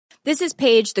This is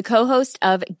Paige, the co-host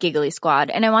of Giggly Squad,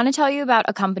 and I want to tell you about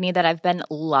a company that I've been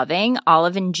loving,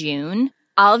 Olive & June.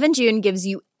 Olive & June gives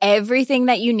you everything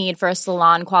that you need for a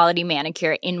salon-quality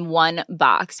manicure in one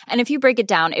box. And if you break it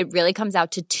down, it really comes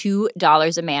out to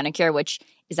 $2 a manicure, which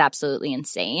is absolutely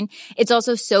insane. It's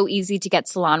also so easy to get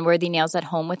salon-worthy nails at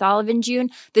home with Olive & June.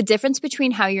 The difference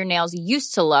between how your nails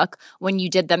used to look when you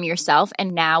did them yourself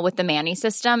and now with the Mani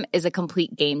system is a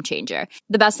complete game changer.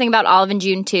 The best thing about Olive &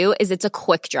 June, too, is it's a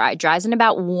quick dry. Dries in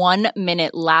about 1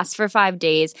 minute, lasts for 5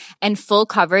 days, and full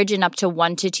coverage in up to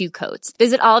 1 to 2 coats.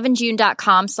 Visit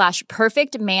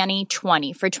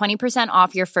oliveandjune.com/perfectmani20 for 20%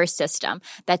 off your first system.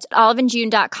 That's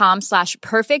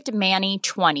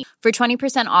oliveandjune.com/perfectmani20 for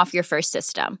 20% off your first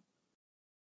system.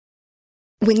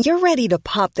 When you're ready to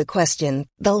pop the question,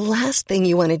 the last thing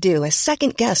you want to do is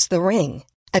second-guess the ring.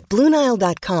 At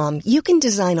BlueNile.com, you can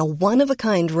design a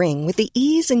one-of-a-kind ring with the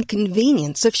ease and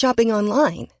convenience of shopping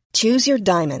online. Choose your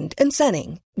diamond and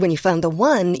setting. When you find the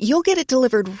one, you'll get it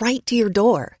delivered right to your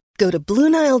door. Go to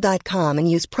BlueNile.com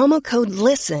and use promo code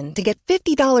LISTEN to get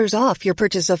 $50 off your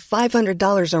purchase of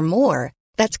 $500 or more.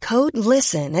 That's code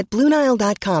LISTEN at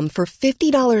BlueNile.com for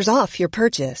 $50 off your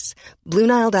purchase.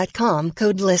 BlueNile.com,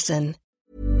 code LISTEN.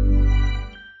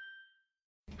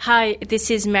 Hi,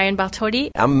 this is Marion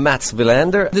Bartoli. I'm Mats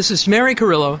Wilander. This is Mary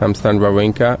Carrillo. I'm Stan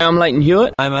Wawrinka. I'm Leighton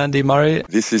Hewitt. I'm Andy Murray.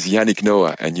 This is Yannick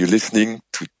Noah, and you're listening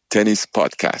to Tennis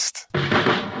Podcast.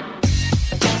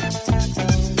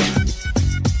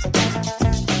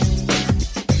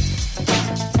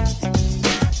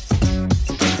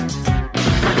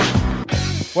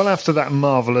 Well, after that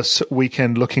marvellous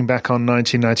weekend looking back on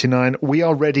 1999, we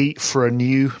are ready for a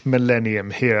new millennium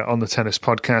here on the Tennis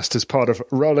Podcast. As part of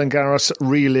Roland Garros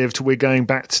Relived, we're going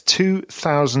back to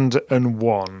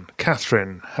 2001.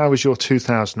 Catherine, how was your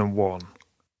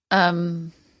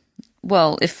 2001?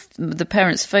 Well, if the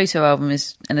parents' photo album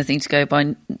is anything to go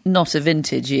by, not a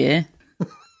vintage year.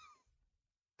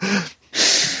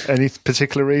 Any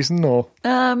particular reason, or?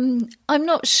 I'm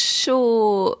not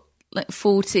sure,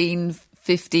 14,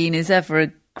 15 is ever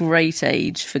a great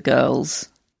age for girls.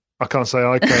 I can't say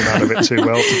I came out of it too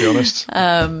well, to be honest.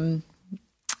 I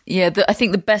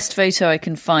think the best photo I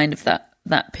can find of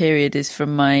that period is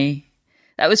from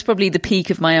that was probably the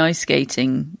peak of my ice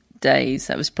skating days.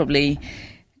 That was probably,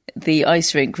 the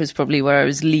ice rink was probably where I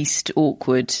was least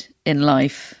awkward in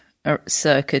life,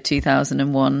 circa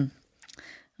 2001.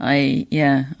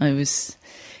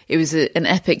 It was an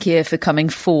epic year for coming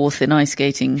fourth in ice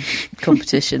skating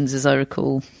competitions, as I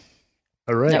recall.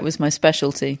 Hooray. That was my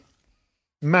specialty.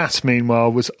 Matt,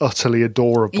 meanwhile, was utterly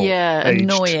adorable. Yeah, aged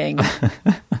annoying.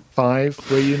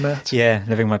 5, were you, Matt? Yeah,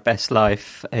 living my best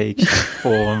life, aged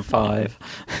 4 and 5.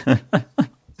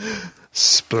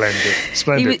 Splendid.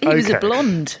 He was a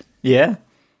blonde. Yeah.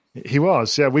 He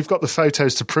was, yeah. We've got the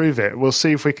photos to prove it. We'll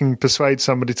see if we can persuade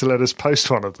somebody to let us post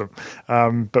one of them.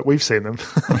 But we've seen them,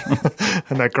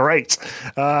 and they're great.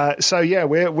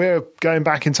 We're going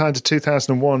back in time to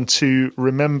 2001 to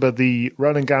remember the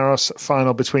Roland Garros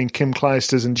final between Kim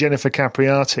Clijsters and Jennifer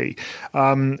Capriati.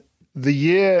 The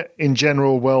year in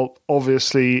general, well,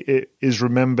 obviously it is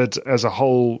remembered as a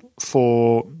whole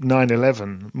for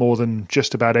 9/11 more than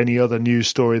just about any other news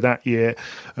story that year.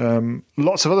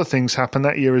 Lots of other things happened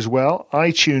that year as well.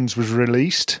 iTunes was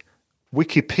released,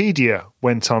 Wikipedia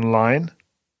went online,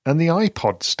 and the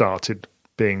iPod started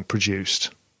being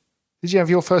produced. Did you have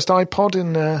your first iPod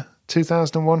in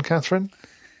 2001, Catherine?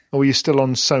 Or were you still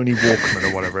on Sony Walkman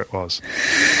or whatever it was?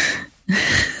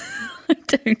 I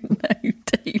don't know,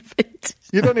 David.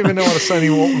 You don't even know what a Sony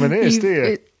Walkman is, do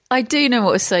you? I do know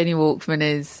what a Sony Walkman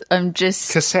is. I'm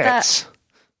just... Cassettes.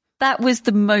 That was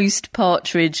the most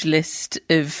Partridge list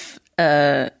of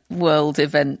world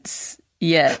events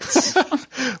yet.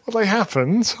 Well, they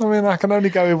happened. I mean, I can only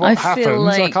go with what happens.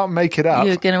 Like I can't make it up.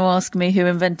 You're going to ask me who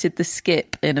invented the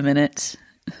skip in a minute.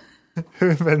 Who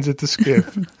invented the skip?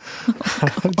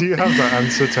 Do you have that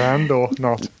answer to hand or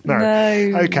not? No.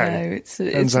 Okay. No, it's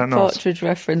a Partridge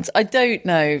reference. I don't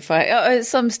know if at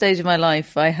some stage of my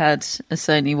life I had a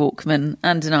Sony Walkman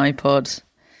and an iPod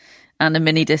and a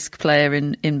mini disc player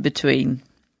in between.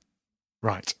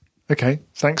 Right. Okay,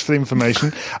 thanks for the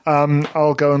information.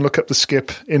 I'll go and look up the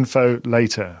skip info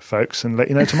later, folks, and let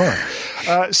you know tomorrow.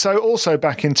 So also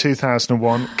back in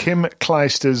 2001, Kim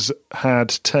Clijsters had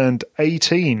turned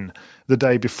 18 the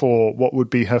day before what would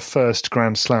be her first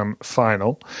Grand Slam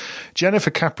final.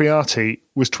 Jennifer Capriati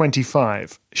was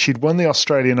 25. She'd won the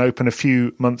Australian Open a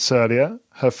few months earlier,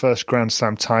 her first Grand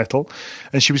Slam title,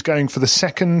 and she was going for the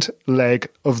second leg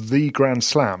of the Grand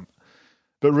Slam.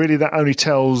 but really that only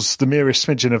tells the merest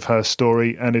smidgen of her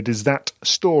story, and it is that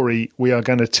story we are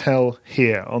going to tell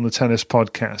here on the Tennis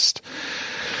Podcast.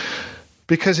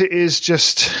 Because it is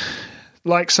just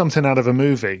like something out of a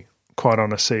movie, quite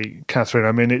honestly, Catherine.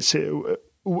 I mean,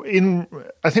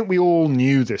 I think we all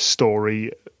knew this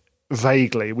story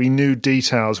vaguely. We knew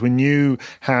details. We knew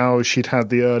how she'd had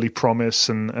the early promise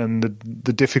and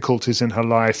the difficulties in her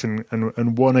life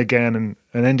and won again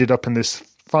and ended up in this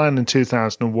final in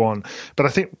 2001. But I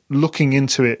think looking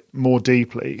into it more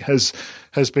deeply has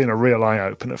been a real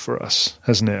eye-opener for us,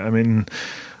 hasn't it? I mean,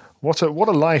 what a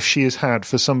life she has had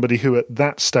for somebody who at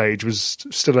that stage was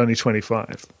still only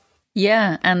 25.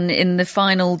 Yeah, and in the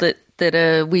final that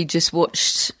we just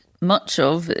watched much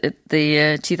of at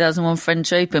the 2001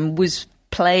 French Open was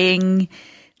playing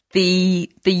the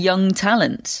young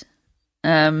talent.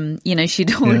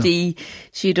 She'd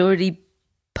already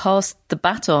passed the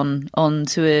baton on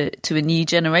to a new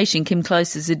generation. Kim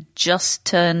Clijsters had just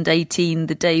turned 18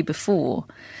 the day before,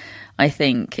 I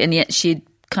think, and yet she'd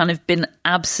kind of been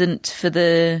absent for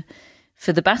the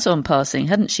baton passing,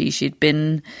 hadn't she? She'd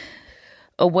been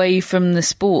away from the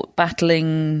sport,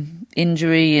 battling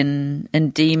injury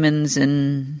and demons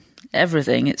and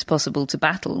everything it's possible to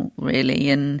battle, really,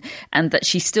 and that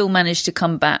she still managed to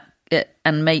come back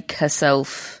and make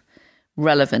herself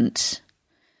relevant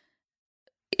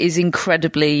is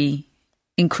incredibly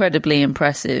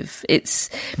impressive. It's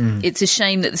a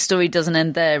shame that the story doesn't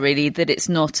end there, really, that it's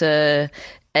not a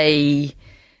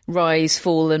rise,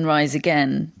 fall and rise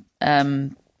again.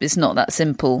 It's not that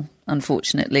simple,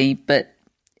 unfortunately, but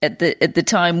at the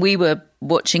time we were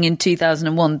watching in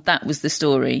 2001, that was the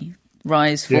story: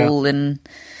 rise, fall, and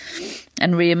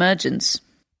re-emergence.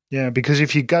 Yeah, because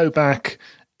if you go back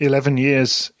 11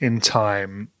 years in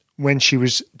time, when she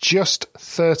was just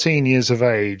 13 years of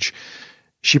age,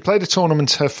 she played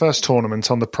her first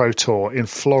tournament on the Pro Tour in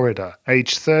Florida,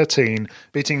 age 13,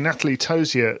 beating Natalie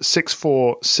Tauzier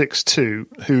 6-4,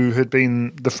 6-2, who had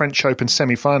been the French Open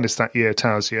semi-finalist that year,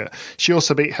 Tauzier. She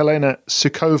also beat Helena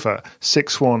Suková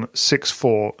 6-1,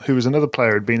 6-4, who was another player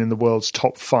who had been in the world's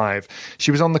top 5.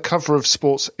 She was on the cover of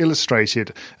Sports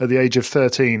Illustrated at the age of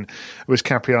 13, was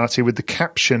Capriati, with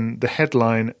the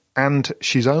headline, "And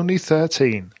she's only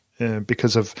 13."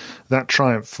 Because of that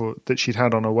triumph that she'd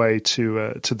had on her way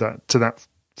to that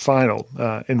final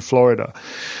in Florida.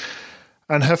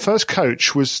 And her first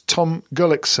coach was Tom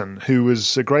Gullikson, who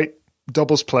was a great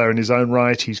doubles player in his own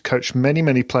right. He's coached many,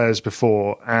 many players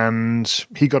before, and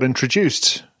he got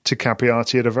introduced to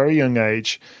Capriati at a very young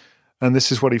age, and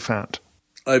this is what he found.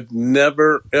 I've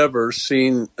never, ever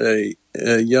seen a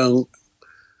young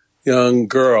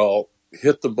girl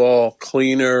hit the ball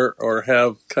cleaner or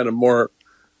have more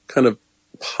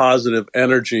positive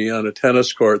energy on a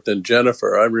tennis court than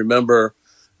Jennifer. I remember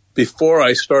before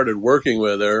I started working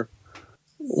with her,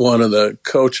 one of the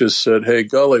coaches said, "Hey,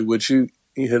 Gully, would you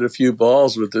hit a few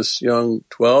balls with this young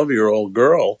 12-year-old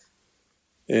girl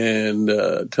and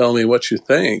tell me what you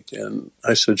think?" And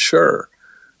I said, "Sure."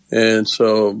 And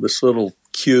so this little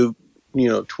cute,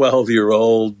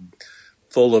 12-year-old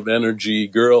full of energy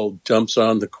girl jumps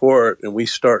on the court and we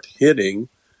start hitting.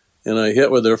 And I hit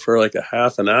with her for like a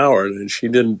half an hour, and she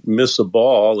didn't miss a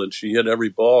ball, and she hit every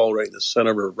ball right in the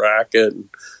center of her racket. And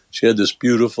she had this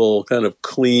beautiful kind of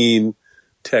clean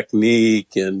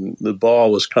technique, and the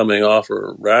ball was coming off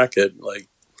her racket. Like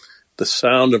the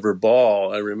sound of her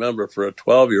ball, I remember for a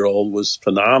 12-year-old was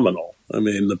phenomenal. I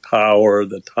mean, the power,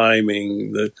 the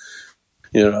timing,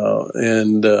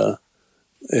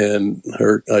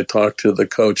 I talked to the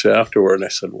coach afterward and I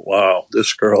said, "Wow,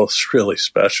 this girl is really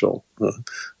special.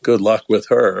 Good luck with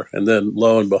her." And then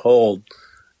lo and behold,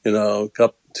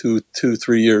 2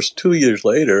 years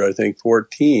later, I think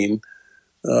 14,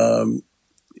 I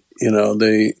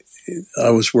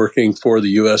was working for the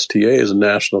USTA as a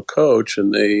national coach,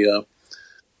 and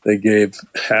they gave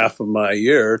half of my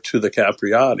year to the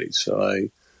Capriati. So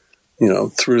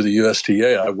through the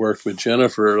USTA, I worked with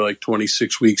Jennifer like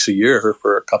 26 weeks a year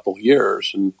for a couple of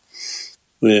years.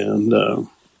 The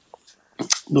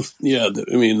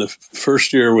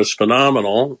first year was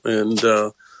phenomenal, and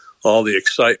all the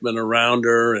excitement around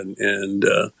her, and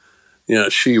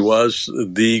she was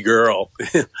the girl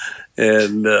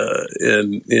and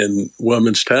in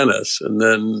women's tennis. And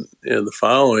then in the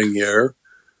following year,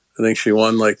 I think she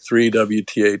won like 3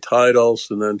 WTA titles,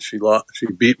 and then she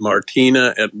beat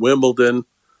Martina at Wimbledon,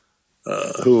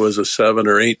 who was a 7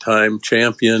 or 8 time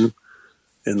champion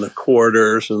in the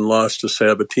quarters, and lost to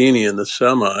Sabatini in the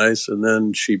semis. And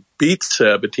then she beat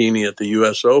Sabatini at the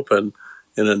U.S. Open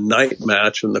in a night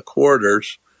match in the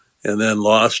quarters, and then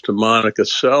lost to Monica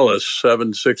Seles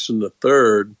 7-6 in the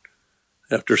third.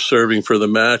 after serving for the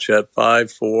match at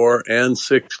 5-4 and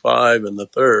 6-5 in the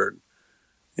third.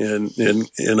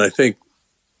 And I think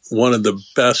one of the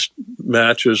best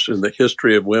matches in the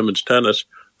history of women's tennis,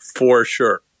 for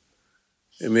sure.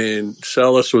 I mean,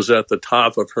 Seles was at the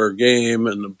top of her game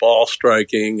and the ball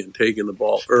striking and taking the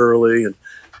ball early, and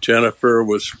Jennifer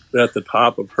was at the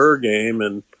top of her game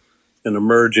and an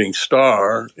emerging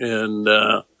star. And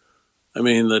I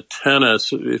mean, the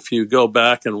tennis, if you go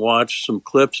back and watch some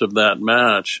clips of that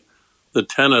match, the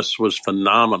tennis was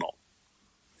phenomenal.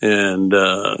 And,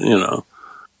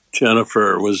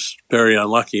 Jennifer was very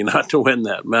unlucky not to win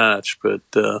that match. But,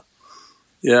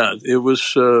 it was,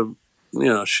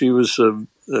 she was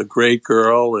a great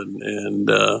girl, and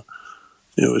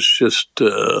it was just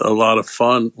a lot of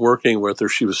fun working with her.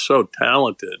 She was so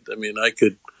talented. I mean, I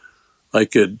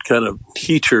could kind of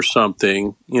teach her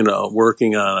something,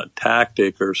 working on a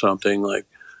tactic or something, like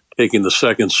taking the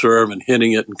second serve and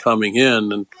hitting it and coming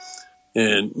in,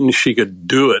 and she could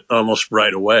do it almost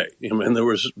right away. I mean, there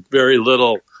was very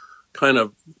little kind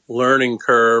of learning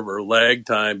curve or lag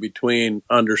time between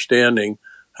understanding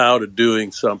how to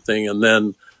doing something and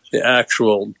then the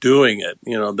actual doing it.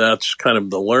 That's kind of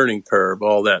the learning curve,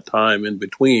 all that time in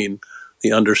between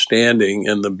the understanding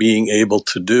and the being able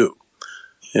to do.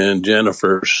 And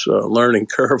Jennifer's learning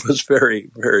curve was very,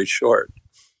 very short.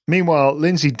 Meanwhile,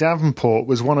 Lindsay Davenport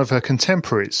was one of her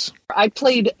contemporaries. I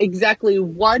played exactly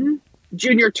one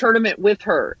junior tournament with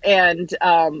her, and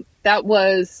that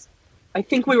was, I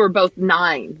think we were both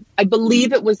 9. I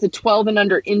believe it was the 12 and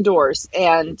under indoors,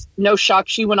 and no shock,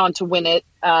 she went on to win it.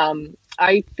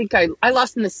 I think I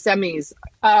lost in the semis,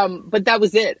 but that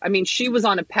was it. I mean, she was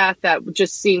on a path that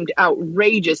just seemed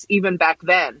outrageous even back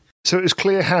then. So it was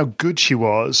clear how good she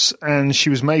was, and she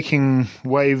was making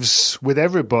waves with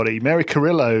everybody. Mary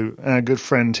Carrillo, our good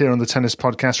friend here on the Tennis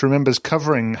Podcast, remembers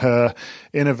covering her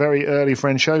in a very early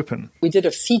French Open. We did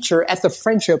a feature at the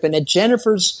French Open, at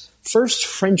Jennifer's first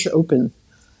French Open.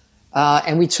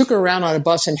 And we took her around on a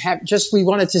bus and we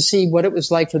wanted to see what it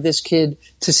was like for this kid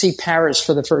to see Paris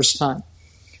for the first time.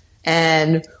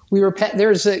 And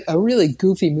there's a really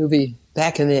goofy movie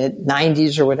back in the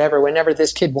 90s or whatever, whenever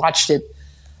this kid watched it,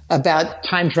 about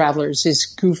time travelers, this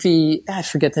goofy, I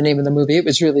forget the name of the movie. It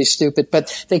was really stupid,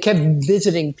 but they kept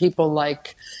visiting people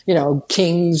like,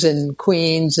 kings and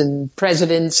queens and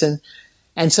presidents.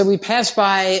 And so we passed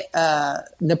by,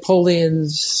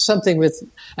 Napoleon's something with,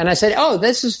 and I said, oh,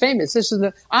 this is famous.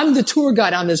 I'm the tour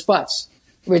guide on this bus,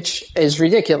 which is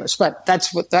ridiculous, but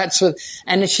that's what,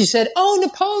 and she said, oh,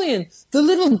 Napoleon, the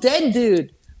little dead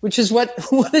dude, which is what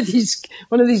one of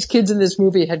these kids in this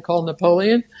movie had called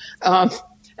Napoleon.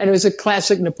 And it was a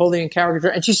classic Napoleon character.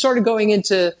 And she started going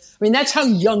into, that's how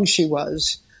young she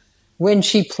was when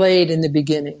she played in the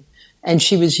beginning. And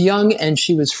she was young and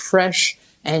she was fresh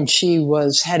and she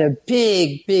had a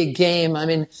big, big game.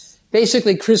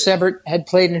 Basically Chris Evert had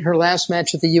played in her last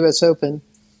match at the US Open.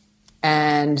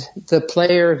 And the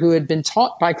player who had been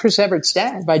taught by Chris Evert's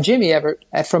dad, by Jimmy Evert,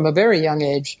 from a very young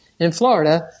age in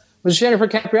Florida, was Jennifer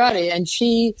Capriati. And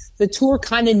the tour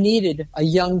kind of needed a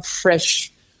young,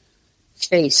 fresh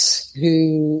face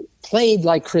who played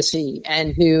like Chrissy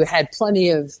and who had plenty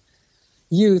of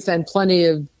youth and plenty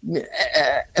of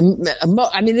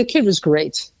the kid was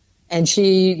great and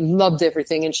she loved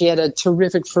everything and she had a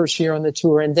terrific first year on the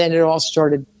tour, and then it all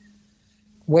started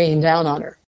weighing down on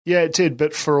her. Yeah, it did,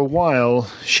 but for a while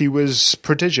she was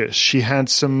prodigious. She had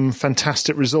some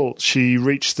fantastic results. She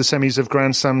reached the semis of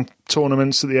Grand Slam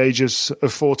tournaments at the ages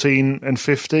of 14 and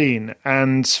 15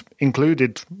 and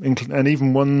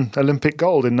even won Olympic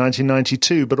gold in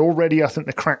 1992. But already I think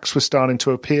the cracks were starting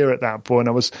to appear at that point.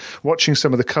 I was watching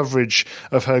some of the coverage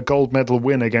of her gold medal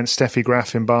win against Steffi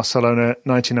Graf in Barcelona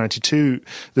 1992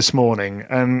 this morning.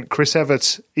 And Chris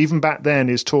Evert, even back then,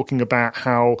 is talking about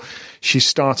how she's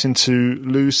starting to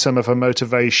lose some of her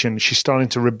motivation. She's starting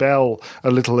to rebel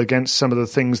a little against some of the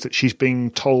things that she's being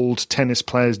told tennis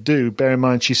players do. Bear in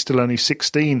mind, she's still only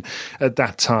 16 at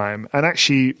that time. And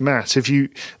actually, Matt, if you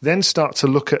then start to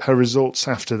look at her results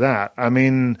after that,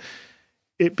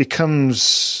 it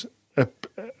becomes a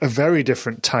very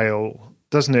different tale,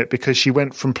 doesn't it? Because she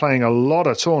went from playing a lot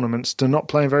of tournaments to not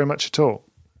playing very much at all.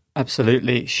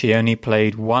 Absolutely. She only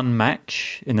played one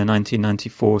match in the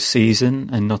 1994 season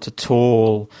and not at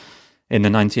all in the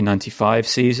 1995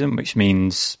 season, which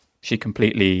means she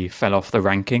completely fell off the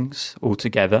rankings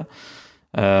altogether.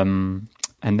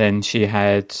 And then she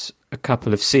had a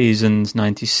couple of seasons,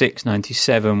 96,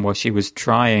 97, where she was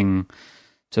trying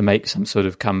to make some sort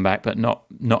of comeback, but not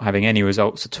having any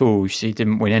results at all. She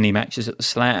didn't win any matches at the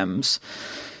Slams.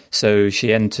 So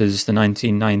she enters the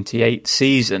 1998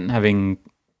 season having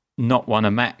not won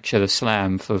a match at a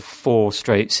slam for 4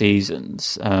 straight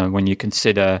seasons. When you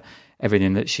consider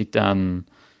everything that she'd done,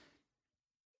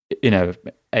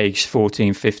 aged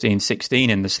 14, 15, 16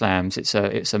 in the slams, it's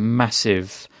a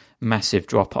massive, massive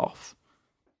drop off.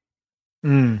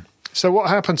 So what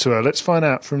happened to her? Let's find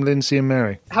out from Lindsay and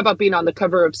Mary. How about being on the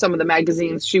cover of some of the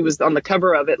magazines? She was on the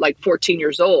cover of it like 14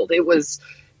 years old. It was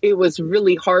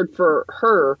really hard for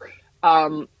her.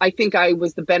 I think I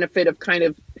was the benefit of kind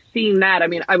of seeing that. I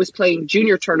mean, I was playing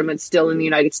junior tournaments still in the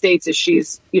United States as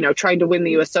she's, trying to win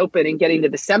the US Open and getting to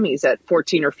the semis at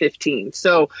 14 or 15.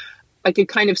 So I could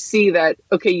kind of see that,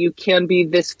 okay, you can be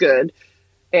this good.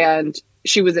 And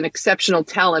she was an exceptional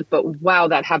talent, but wow,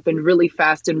 that happened really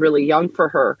fast and really young for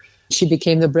her. She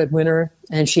became the breadwinner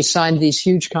and she signed these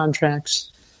huge contracts.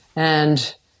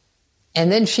 And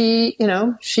then she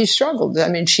struggled. I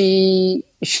mean, she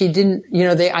didn't,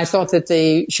 I thought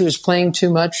that she was playing too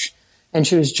much and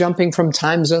she was jumping from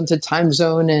time zone to time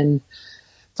zone and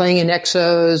playing in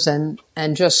exos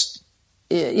and just,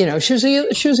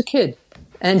 she was a kid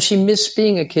and she missed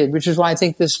being a kid, which is why I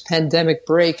think this pandemic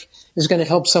break is going to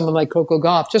help someone like Coco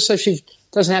Gauff, just so she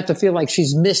doesn't have to feel like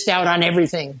she's missed out on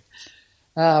everything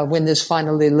when this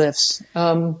finally lifts.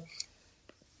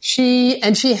 She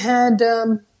had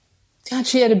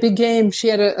a big game. She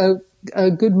had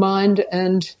a good mind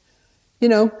and,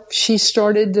 she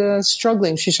started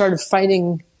struggling. She started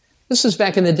fighting. This was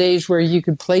back in the days where you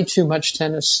could play too much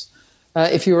tennis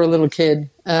if you were a little kid.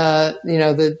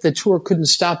 The tour couldn't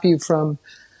stop you from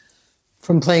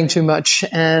playing too much.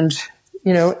 And,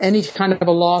 any kind of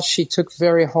a loss she took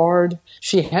very hard.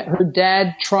 Her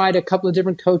dad tried a couple of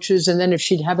different coaches, and then if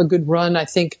she'd have a good run, I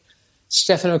think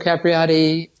Stefano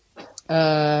Capriati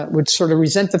would sort of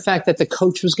resent the fact that the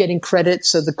coach was getting credit,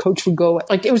 so the coach would go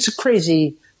like it was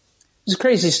crazy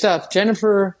stuff.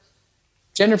 Jennifer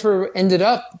ended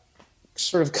up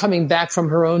sort of coming back from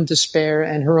her own despair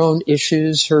and her own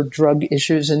issues, her drug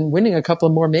issues, and winning a couple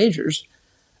of more majors.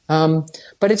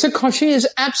 But she is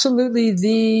absolutely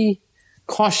the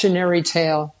cautionary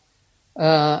tale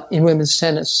in women's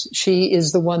tennis. She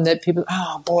is the one that people,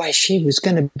 oh boy, she was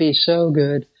going to be so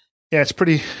good. Yeah, it's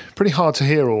pretty hard to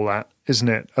hear all that, isn't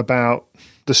it, about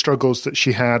the struggles that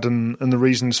she had and the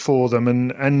reasons for them.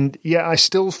 And yet I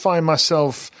still find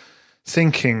myself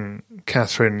thinking,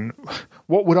 Catherine,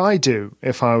 what would I do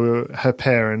if I were her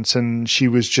parents and she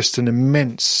was just an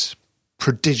immense,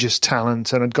 prodigious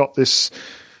talent and had got this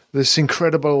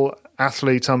incredible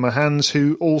athlete on my hands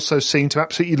who also seemed to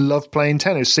absolutely love playing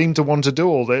tennis, seemed to want to do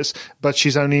all this, but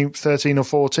she's only 13 or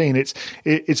 14.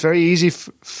 It's very easy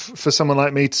for someone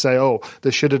like me to say, oh,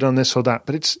 they should have done this or that,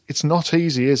 but it's not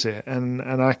easy, is it? And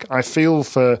I feel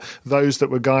for those that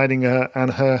were guiding her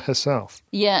and her herself.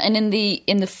 Yeah, and in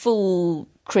the full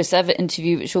Chris Evert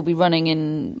interview, which will be running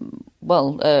in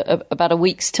about a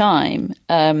week's time,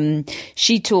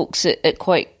 she talks at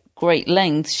quite great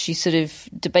length. She sort of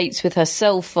debates with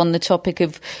herself on the topic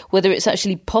of whether it's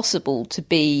actually possible to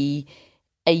be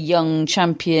a young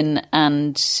champion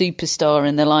and superstar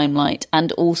in the limelight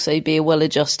and also be a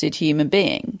well-adjusted human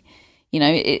being.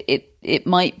 It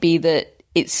might be that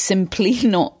it's simply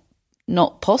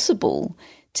not possible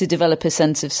to develop a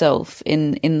sense of self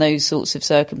in those sorts of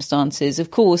circumstances. Of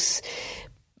course,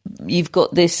 you've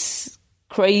got this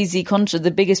crazy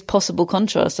the biggest possible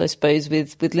contrast, I suppose,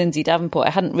 with Lindsay Davenport. I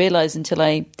hadn't realised until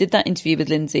I did that interview with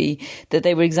Lindsay that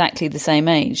they were exactly the same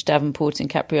age, Davenport and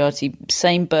Capriati,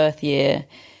 same birth year.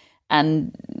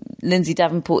 And Lindsay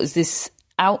Davenport is this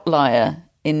outlier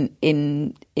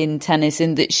in tennis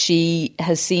in that she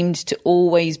has seemed to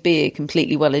always be a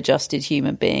completely well-adjusted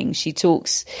human being. She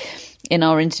talks in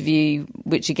our interview,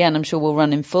 which again I'm sure we'll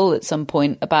run in full at some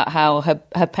point, about how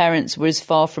her parents were as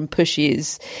far from pushy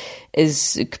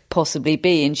as it could possibly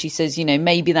be. And she says,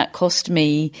 maybe that cost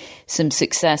me some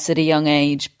success at a young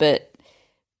age, but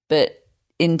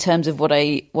in terms of what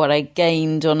I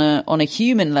gained on a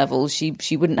human level,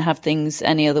 she wouldn't have things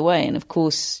any other way. And of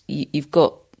course, you've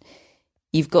got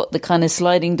the kind of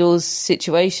sliding doors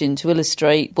situation to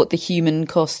illustrate what the human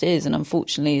cost is. And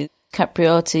unfortunately,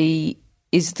 Capriati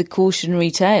is the cautionary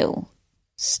tale.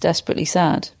 It's desperately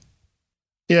sad.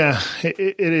 Yeah,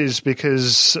 it is,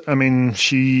 because, I mean,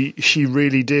 she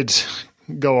really did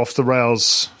go off the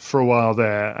rails for a while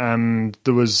there. And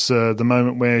there was the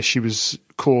moment where she was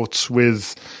caught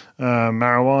with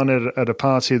marijuana at a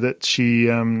party that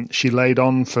she laid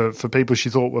on for people she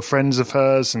thought were friends of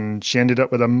hers, and she ended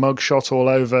up with a mugshot all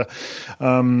over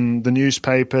the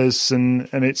newspapers, and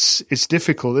it's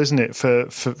difficult, isn't it, for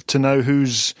to know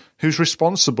who's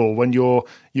responsible when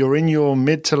you're in your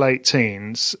mid to late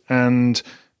teens and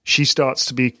she starts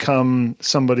to become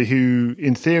somebody who,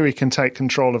 in theory, can take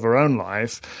control of her own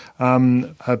life.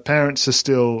 Her parents are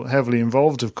still heavily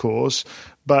involved, of course,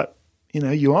 but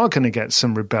you are going to get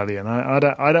some rebellion.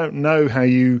 I don't know how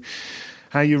you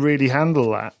really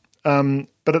handle that.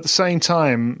 But at the same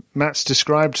time, Matt's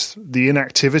described the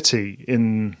inactivity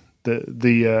in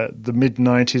the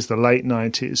mid-90s, the late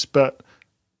 90s, but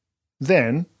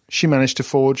then she managed to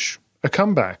forge a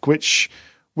comeback, which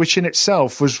in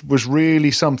itself was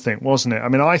really something, wasn't it? I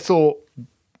mean, I thought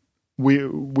we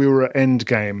were at end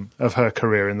game of her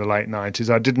career in the late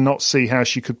 90s. I did not see how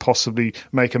she could possibly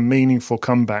make a meaningful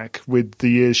comeback with the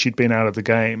years she'd been out of the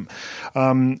game.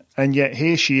 And yet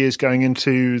here she is going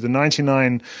into the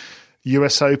 99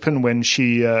 US Open when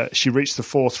she reached the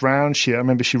fourth round. I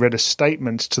remember she read a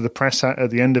statement to the press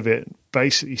at the end of it,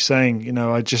 basically saying,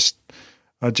 I just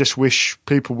wish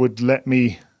people would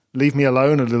leave me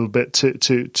alone a little bit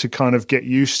to kind of get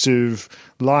used to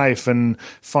life and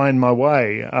find my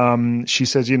way. She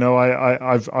says,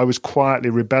 I was quietly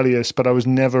rebellious, but I was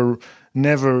never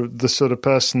the sort of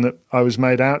person that I was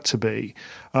made out to be.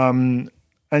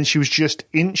 And she was just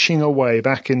inching away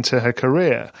back into her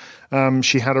career.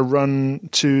 She had a run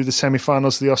to the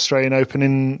semi-finals of the Australian Open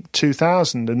in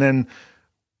 2000 and then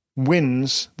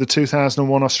wins the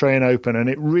 2001 Australian Open. And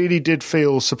it really did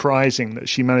feel surprising that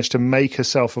she managed to make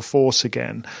herself a force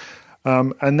again.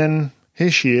 And then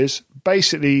here she is,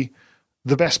 basically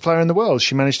the best player in the world.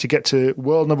 She managed to get to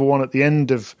world number one at the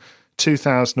end of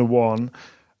 2001.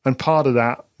 And part of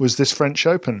that was this French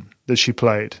Open that she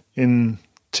played in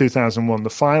 2001, the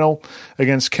final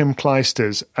against Kim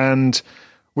Clijsters, and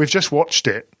we've just watched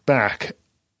it back.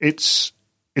 It's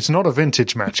not a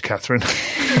vintage match, Catherine.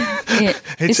 Yeah,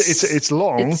 it's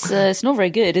long. It's not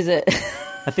very good, is it?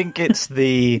 I think it's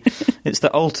the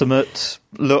ultimate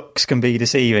looks can be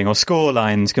deceiving, or score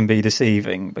lines can be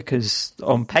deceiving, because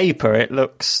on paper it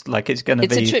looks like it's going to be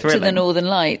thrilling. It's a trip to the Northern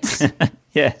Lights.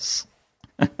 Yes.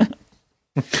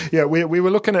 Yeah, we were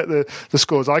looking at the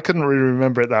scores. I couldn't really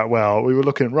remember it that well. We were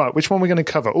looking, right, which one we're going to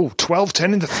cover? Oh,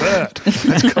 12-10 in the third.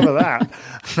 Let's cover that.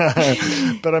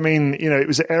 But I mean, it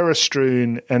was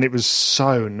error-strewn and it was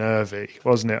so nervy,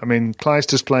 wasn't it? I mean,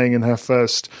 Clijsters playing in her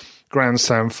first Grand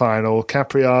Slam final,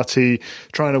 Capriati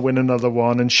trying to win another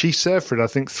one, and she served for it, I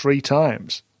think, 3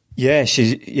 times. Yeah,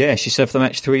 she served the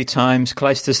match 3 times.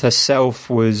 Clijsters herself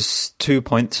was 2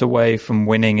 points away from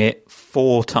winning it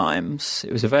 4 times.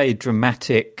 It was a very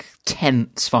dramatic,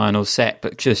 tense final set,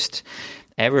 but just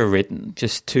error-ridden.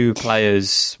 Just 2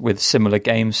 players with similar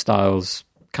game styles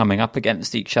coming up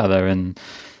against each other, and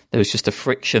there was just a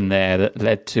friction there that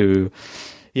led to,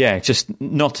 just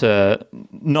not a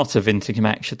vintage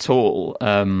match at all.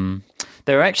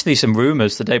 There were actually some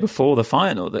rumours the day before the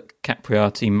final that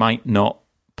Capriati might not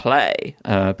play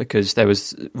because there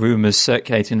was rumours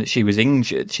circulating that she was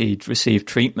injured. She'd received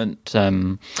treatment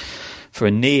for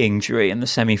a knee injury in the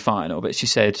semi-final, but she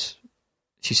said,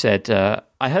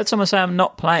 I heard someone say I'm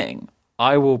not playing.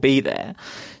 I will be there.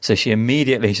 So she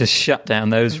immediately just shut down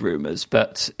those rumours.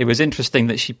 But it was interesting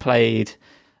that she played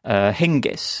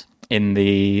Hingis in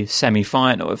the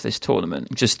semi-final of this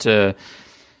tournament, just to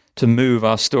move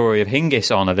our story of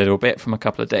Hingis on a little bit from a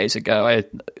couple of days ago.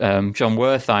 John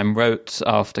Wertheim wrote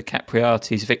after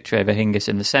Capriati's victory over Hingis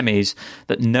in the semis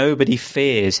that nobody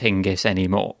fears Hingis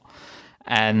anymore.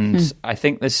 And I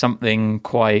think there's something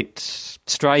quite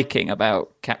striking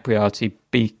about Capriati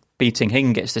beating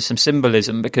Hingis. There's some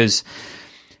symbolism, because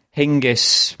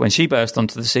Hingis, when she burst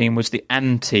onto the scene, was the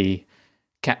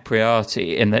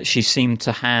anti-Capriati, in that she seemed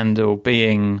to handle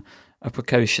being a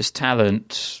precocious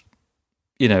talent,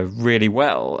 really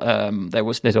well. There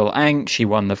was little angst. She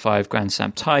won the 5 Grand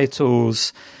Slam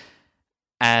titles.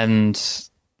 And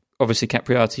obviously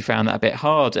Capriati found that a bit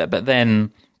harder. But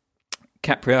then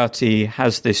Capriati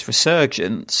has this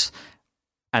resurgence,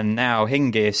 and now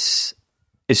Hingis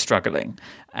is struggling.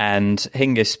 And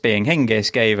Hingis, being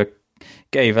Hingis, gave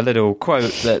a little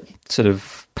quote that sort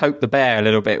of poked the bear a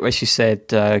little bit, where she said,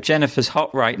 Jennifer's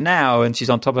hot right now and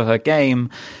she's on top of her game,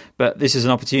 but this is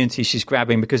an opportunity she's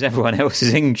grabbing because everyone else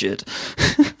is injured.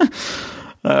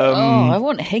 I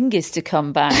want Hingis to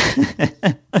come back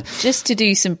just to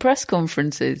do some press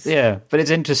conferences. Yeah, but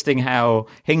it's interesting how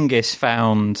Hingis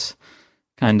found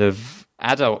kind of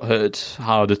adulthood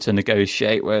harder to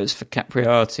negotiate, whereas for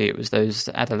Capriati it was those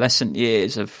adolescent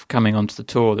years of coming onto the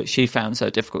tour that she found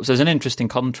so difficult. So there's an interesting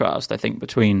contrast, I think,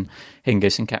 between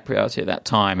Hingis and Capriati at that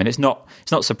time, and it's not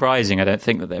surprising, I don't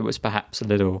think, that there was perhaps a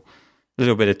little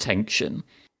bit of tension.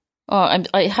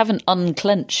 I haven't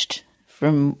unclenched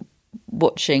from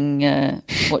watching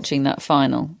that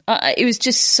final. It was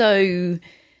just so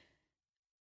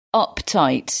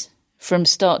uptight from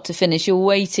start to finish. You're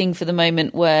waiting for the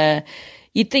moment where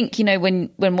you'd think, when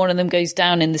one of them goes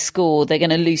down in the score, they're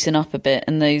going to loosen up a bit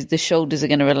and the shoulders are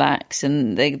going to relax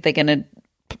and they're going to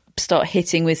start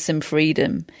hitting with some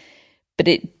freedom. But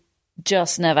it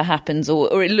just never happens,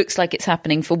 or it looks like it's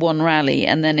happening for one rally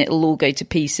and then it'll all go to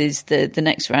pieces. The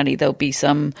next rally, there'll be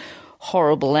some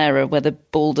horrible error where the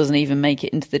ball doesn't even make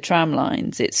it into the tram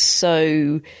lines. It's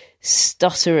so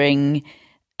stuttering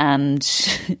and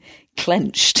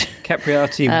clenched.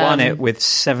 Capriati won it with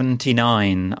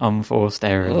 79 unforced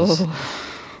errors.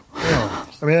 I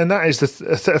mean, and that is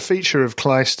a feature of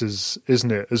Clijsters,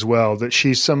 isn't it, as well, that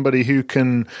she's somebody who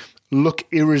can look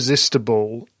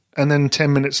irresistible and then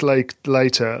 10 minutes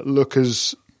later look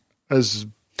as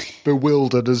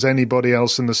bewildered as anybody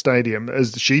else in the stadium,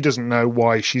 as she doesn't know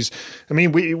why she's... I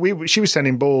mean, she was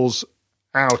sending balls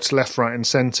out left, right and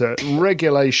centre,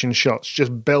 regulation shots,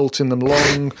 just belting them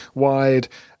long, wide,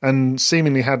 and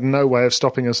seemingly had no way of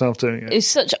stopping herself doing it. It was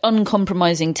such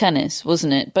uncompromising tennis,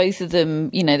 wasn't it? Both of them,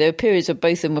 there were periods where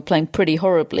both of them were playing pretty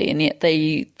horribly, and yet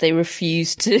they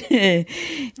refused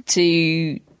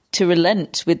to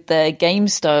relent with their game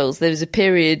styles. There was a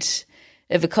period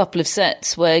of a couple of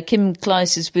sets where Kim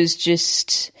Clijsters was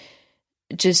just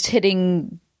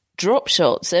hitting drop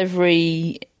shots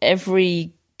every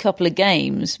couple of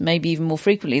games, maybe even more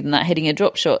frequently than that, hitting a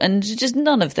drop shot, and just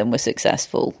none of them were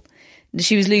successful.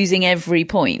 She was losing every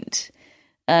point.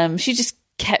 She just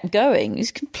kept going. It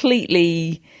was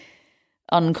completely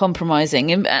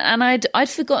uncompromising, and I'd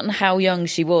forgotten how young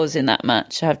she was in that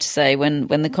match. I have to say, when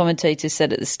the commentators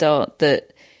said at the start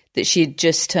that she had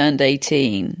just turned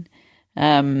 18,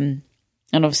 and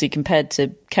obviously compared to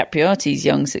Capriati's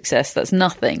young success, that's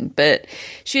nothing. But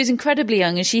she was incredibly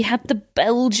young, and she had the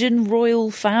Belgian royal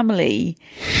family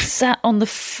sat on the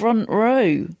front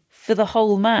row for the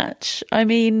whole match. I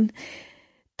mean,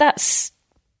 that's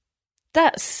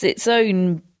its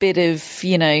own bit of,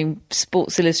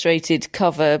 Sports Illustrated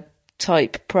cover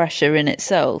type pressure in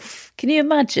itself. Can you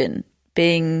imagine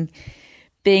being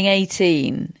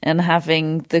 18 and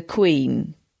having the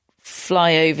Queen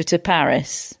fly over to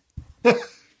Paris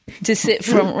to sit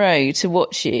front row to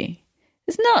watch you?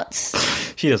 It's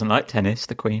nuts. She doesn't like tennis,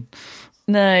 the Queen.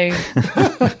 No.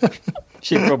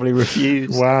 She'd probably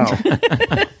refuse. Wow.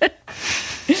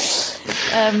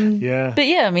 Yeah. But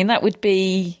yeah, I mean, that would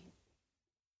be...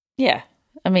 Yeah.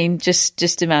 I mean,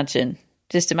 just imagine.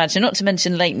 Just imagine. Not to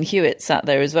mention Leighton Hewitt sat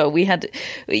there as well. We had...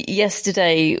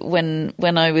 Yesterday, when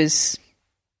I was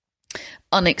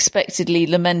unexpectedly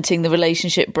lamenting the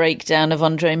relationship breakdown of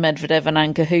Andre Medvedev and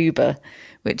Anke Huber,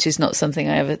 which is not something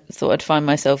I ever thought I'd find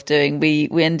myself doing, we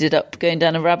ended up going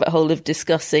down a rabbit hole of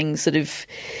discussing sort of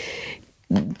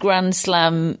Grand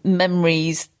Slam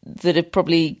memories that are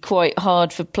probably quite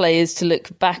hard for players to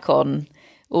look back on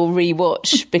or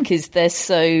rewatch because they're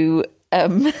so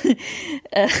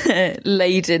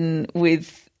laden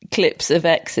with clips of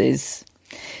exes.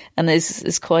 And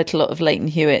there's quite a lot of Leighton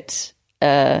Hewitt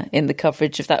in the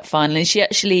coverage of that final. And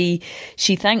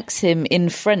she thanks him in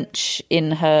French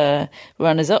in her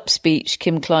runners-up speech,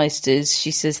 Kim Clijsters.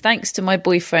 She says, "Thanks to my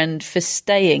boyfriend for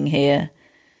staying here,"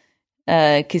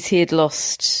 because he had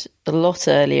lost a lot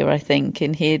earlier, I think,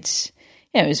 and it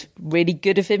was really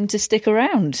good of him to stick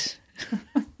around.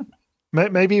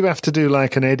 Maybe you have to do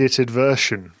like an edited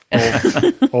version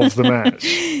of the match.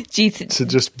 Do you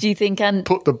think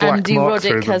put the black Andy mark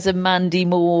Roddick has a Mandy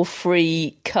Moore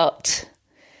free cut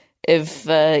of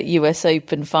US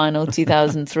Open final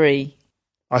 2003?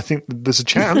 I think there's a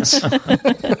chance.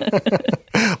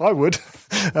 I would.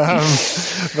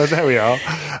 But there we are.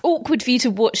 Awkward for you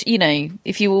to watch,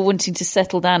 if you were wanting to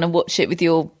settle down and watch it with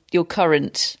your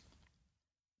current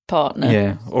partner.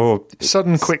 Yeah, or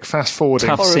sudden quick fast forwarding.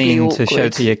 Tough scene to show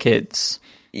to your kids.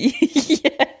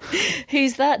 Yeah.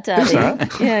 Who's that, Daddy? Who's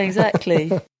that? Yeah,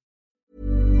 exactly.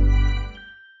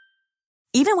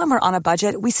 Even when we're on a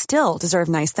budget, we still deserve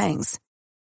nice things.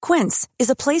 Quince is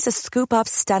a place to scoop up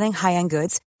stunning high-end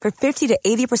goods for 50 to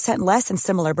 80% less than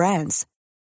similar brands.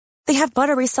 They have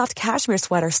buttery soft cashmere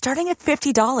sweaters starting at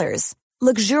 $50,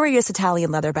 luxurious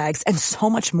Italian leather bags, and so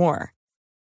much more.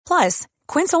 Plus,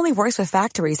 Quince only works with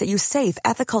factories that use safe,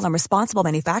 ethical, and responsible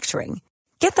manufacturing.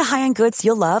 Get the high-end goods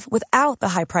you'll love without the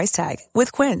high price tag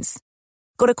with Quince.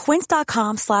 Go to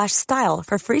quince.com/style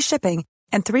for free shipping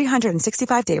and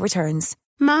 365-day returns.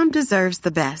 Mom deserves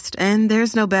the best, and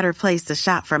there's no better place to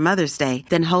shop for Mother's Day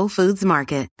than Whole Foods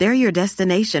Market. They're your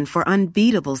destination for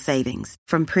unbeatable savings,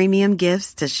 from premium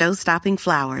gifts to show-stopping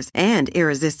flowers and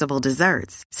irresistible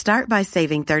desserts. Start by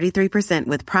saving 33%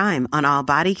 with Prime on all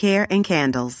body care and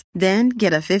candles. Then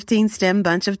get a 15-stem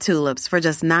bunch of tulips for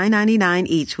just $9.99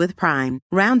 each with Prime.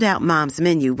 Round out Mom's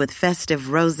menu with festive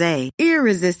rosé,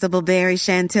 irresistible berry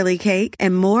chantilly cake,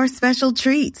 and more special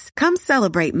treats. Come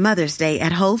celebrate Mother's Day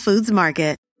at Whole Foods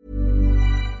Market.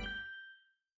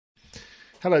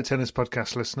 Hello, Tennis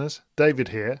Podcast listeners. David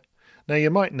here. Now, you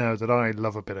might know that I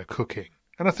love a bit of cooking,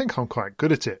 and I think I'm quite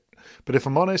good at it. But if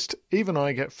I'm honest, even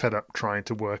I get fed up trying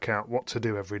to work out what to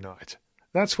do every night.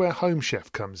 That's where Home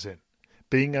Chef comes in.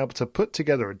 Being able to put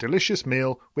together a delicious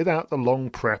meal without the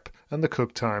long prep and the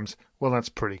cook times, well, that's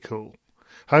pretty cool.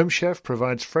 Home Chef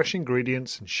provides fresh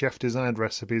ingredients and chef-designed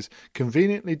recipes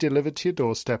conveniently delivered to your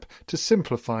doorstep to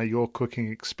simplify your cooking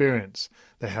experience.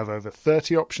 They have over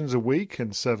 30 options a week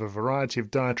and serve a variety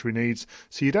of dietary needs,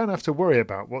 so you don't have to worry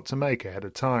about what to make ahead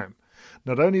of time.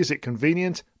 Not only is it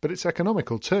convenient, but it's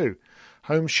economical too.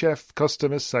 Home Chef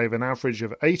customers save an average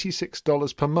of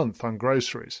 $86 per month on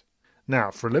groceries.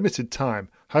 Now, for a limited time,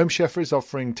 Home Chef is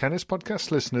offering Tennis Podcast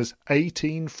listeners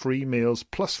 18 free meals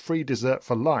plus free dessert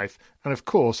for life and, of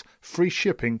course, free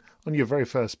shipping on your very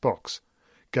first box.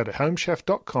 Go to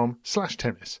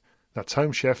homechef.com/tennis. That's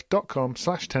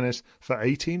homechef.com/tennis for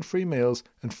 18 free meals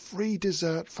and free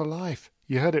dessert for life.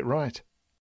 You heard it right.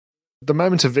 The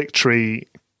moment of victory,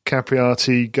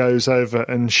 Capriati goes over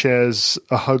and shares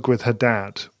a hug with her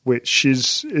dad, which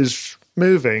is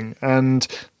moving, and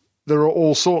there are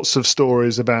all sorts of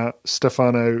stories about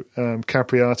Stefano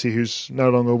Capriati, who's no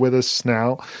longer with us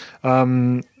now,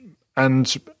 and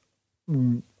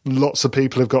lots of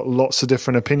people have got lots of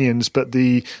different opinions. But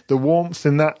the warmth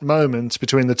in that moment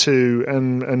between the two,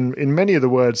 and in many of the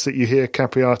words that you hear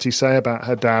Capriati say about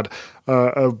her dad,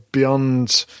 are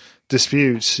beyond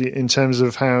dispute in terms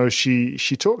of how she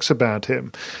talks about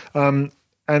him.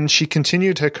 And she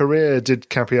continued her career, did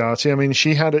Capriati. I mean,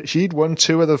 she'd won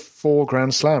 2 of the 4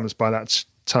 Grand Slams by that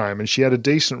time, and she had a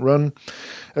decent run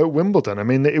at Wimbledon. I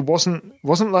mean, it wasn't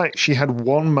like she had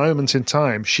one moment in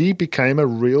time. She became a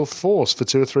real force for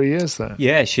 2 or 3 years there.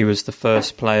 Yeah, she was the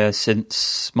first player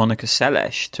since Monica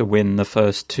Seles to win the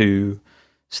first 2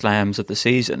 slams of the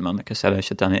season. Monica Seles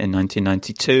had done it in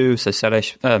 1992, so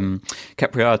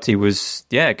Capriati was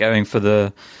going for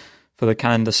the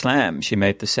calendar slam. She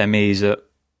made the semis at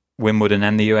Wimbledon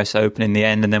and the US Open in the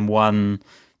end, and then won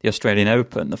the Australian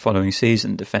Open the following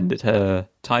season, defended her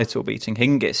title, beating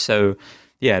Hingis. So,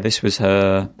 yeah, this was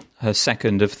her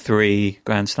second of 3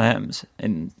 Grand Slams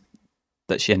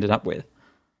that she ended up with.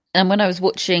 And when I was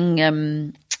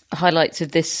watching highlights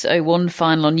of this 01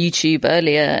 final on YouTube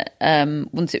earlier,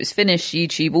 once it was finished,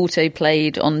 YouTube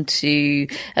auto-played onto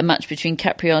a match between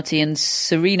Capriati and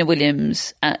Serena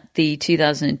Williams at the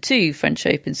 2002 French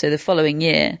Open, so the following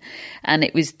year. And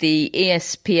it was the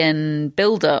ESPN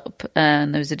build-up,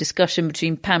 and there was a discussion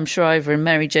between Pam Shriver and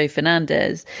Mary Jo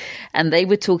Fernandez, and they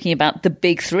were talking about the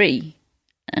big 3.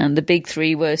 And the big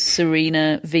 3 were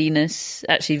Serena, Venus.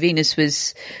 Actually, Venus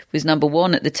was number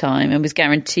 1 at the time and was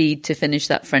guaranteed to finish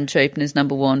that French Open as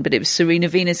number 1. But it was Serena,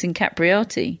 Venus and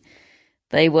Capriati.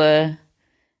 They were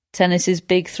tennis's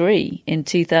big 3 in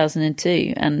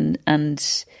 2002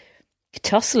 and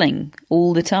tussling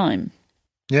all the time.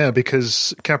 Yeah,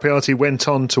 because Capriati went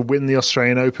on to win the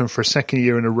Australian Open for a second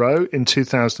year in a row in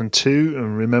 2002.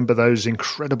 And remember those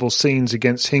incredible scenes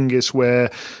against Hingis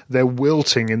where they're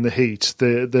wilting in the heat.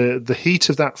 The heat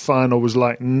of that final was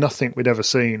like nothing we'd ever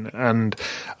seen. And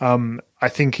I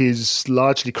think is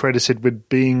largely credited with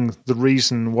being the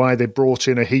reason why they brought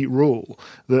in a heat rule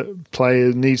that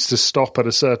player needs to stop at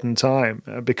a certain time,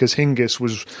 because Hingis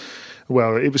was...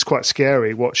 Well, it was quite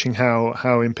scary watching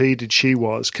how impeded she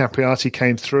was. Capriati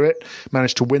came through it,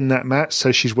 managed to win that match,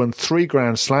 so she's won 3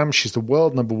 Grand Slams. She's the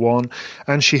world number 1,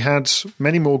 and she had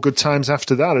many more good times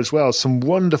after that as well. Some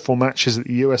wonderful matches at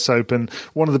the US Open,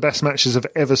 one of the best matches I've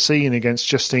ever seen against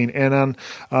Justine Henin.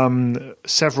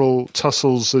 Several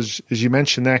tussles, as you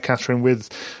mentioned there, Catherine, with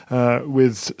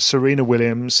Serena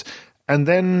Williams. And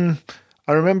then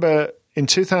I remember... in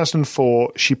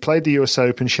 2004, she played the US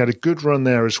Open. She had a good run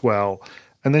there as well.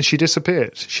 And then she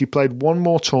disappeared. She played one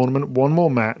more tournament, one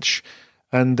more match,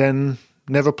 and then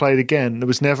never played again. There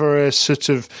was never a sort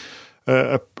of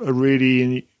a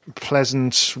really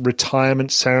pleasant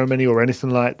retirement ceremony or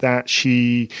anything like that.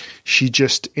 She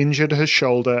just injured her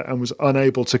shoulder and was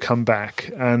unable to come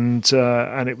back, and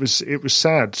it was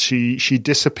sad. She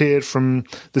disappeared from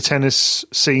the tennis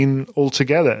scene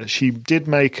altogether. She did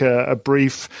make a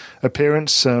brief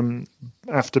appearance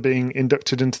after being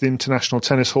inducted into the International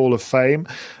Tennis Hall of Fame,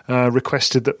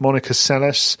 requested that Monica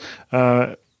Seles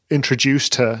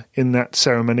introduced her in that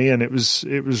ceremony, and it was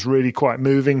really quite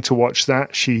moving to watch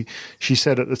that. She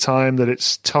said at the time that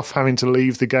it's tough having to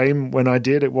leave the game. When I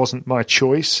did, it wasn't my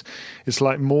choice. It's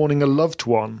like mourning a loved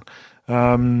one,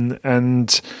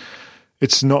 and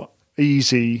it's not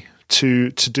easy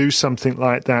to do something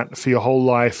like that for your whole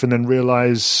life and then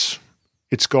realize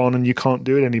it's gone and you can't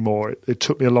do it anymore. It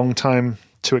took me a long time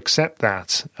to accept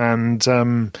that, and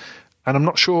I'm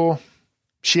not sure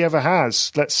she ever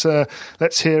has. Let's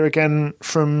hear again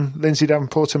from Lindsay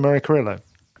Davenport and Mary Carrillo.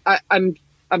 I'm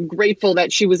grateful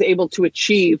that she was able to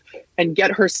achieve and get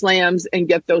her slams and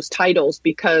get those titles,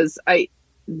 because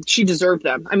she deserved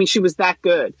them. I mean, she was that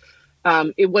good.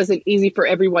 It wasn't easy for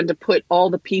everyone to put all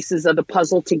the pieces of the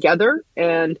puzzle together,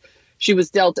 and she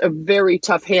was dealt a very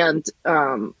tough hand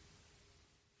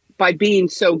by being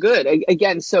so good,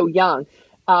 again, so young.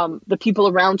 The people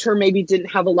around her maybe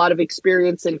didn't have a lot of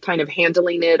experience in kind of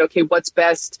handling it. Okay, what's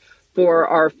best for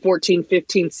our 14,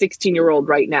 15, 16-year-old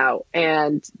right now?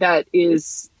 And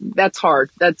that's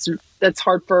hard. That's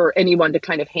hard for anyone to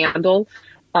kind of handle.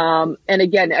 And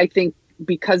again, I think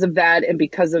because of that, and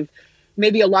because of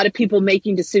maybe a lot of people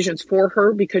making decisions for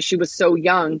her because she was so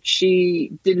young, she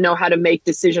didn't know how to make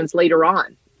decisions later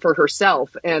on for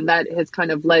herself. And that has kind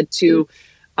of led to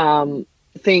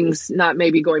things not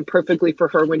maybe going perfectly for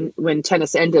her when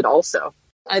tennis ended also.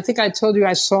 I think I told you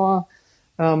I saw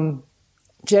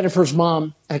Jennifer's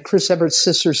mom at Chris Evert's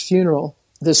sister's funeral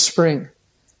this spring.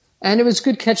 And it was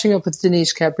good catching up with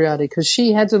Denise Capriati, because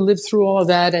she had to live through all of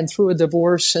that and through a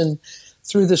divorce and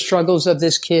through the struggles of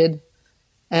this kid.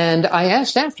 And I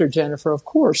asked after Jennifer, of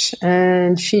course,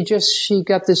 and she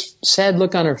got this sad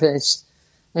look on her face.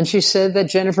 And she said that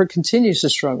Jennifer continues to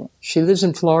struggle. She lives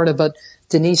in Florida, but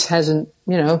Denise hasn't,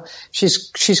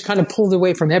 she's kind of pulled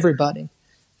away from everybody.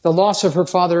 The loss of her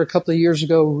father a couple of years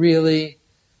ago really,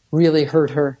 really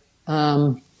hurt her.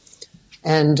 I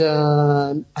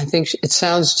think it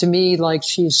sounds to me like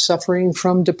she's suffering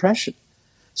from depression.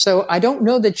 So I don't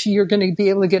know that you're going to be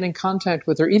able to get in contact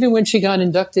with her. Even when she got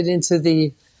inducted into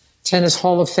the Tennis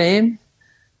Hall of Fame,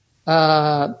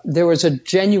 there was a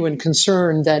genuine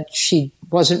concern that she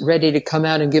wasn't ready to come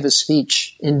out and give a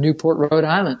speech in Newport, Rhode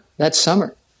Island that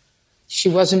summer. She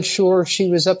wasn't sure she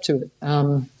was up to it.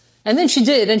 And then she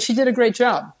did, and she did a great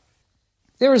job.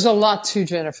 There is a lot to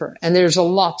Jennifer, and there's a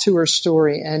lot to her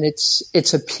story, and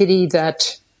it's a pity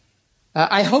that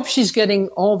I hope she's getting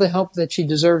all the help that she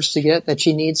deserves to get, that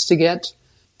she needs to get.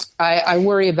 I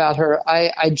worry about her.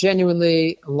 I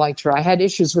genuinely liked her. I had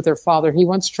issues with her father. He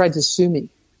once tried to sue me.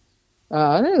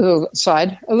 A little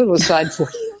aside for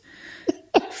you.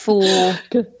 For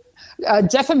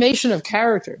defamation of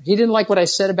character. He didn't like what I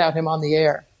said about him on the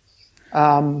air.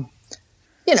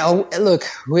 Look,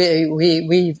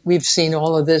 we've seen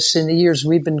all of this in the years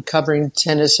we've been covering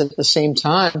tennis at the same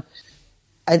time.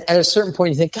 At a certain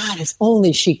point, you think, God, if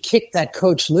only she kicked that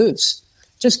coach loose.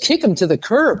 Just kick him to the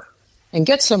curb and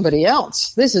get somebody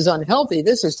else. This is unhealthy.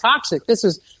 This is toxic. This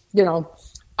is,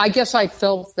 I guess I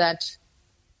felt that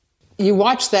you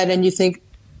watch that and you think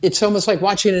it's almost like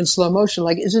watching it in slow motion.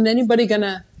 Like, is anyone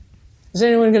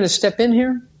going to step in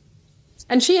here?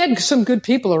 And she had some good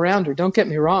people around her. Don't get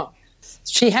me wrong.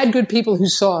 She had good people who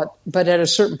saw it, but at a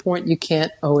certain point,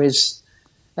 that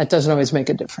doesn't always make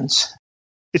a difference.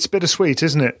 It's bittersweet,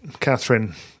 isn't it,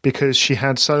 Catherine? Because she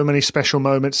had so many special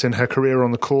moments in her career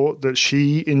on the court that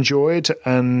she enjoyed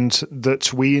and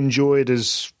that we enjoyed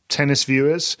as tennis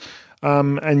viewers.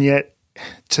 And yet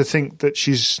to think that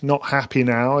she's not happy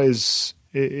now is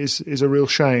a real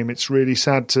shame. It's really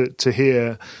sad to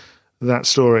hear that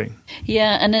story.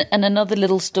 Yeah, and another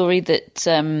little story that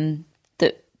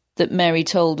Mary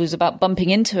told was about bumping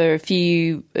into her a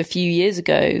few years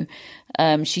ago.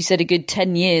 She said a good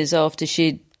 10 years after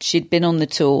she'd been on the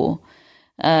tour,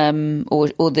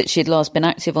 or that she'd last been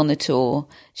active on the tour,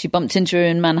 she bumped into her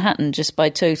in Manhattan just by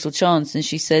total chance, and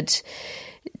she said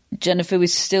Jennifer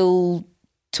was still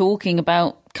talking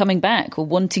about coming back or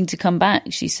wanting to come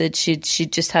back. She said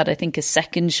she'd just had, I think, a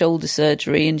second shoulder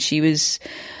surgery, and she was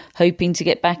hoping to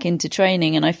get back into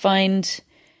training. And I find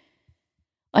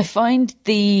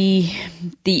the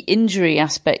injury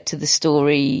aspect to the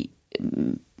story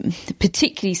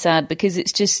particularly sad, because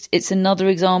it's another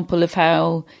example of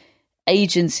how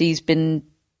agency's been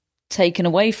taken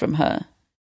away from her.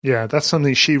 Yeah, that's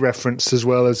something she referenced as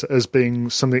well as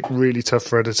being something really tough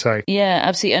for her to take. Yeah,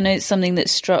 absolutely. I know it's something that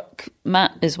struck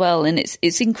Matt as well, and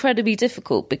it's incredibly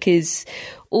difficult because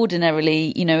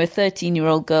ordinarily, you know, a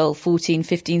 13-year-old girl, 14,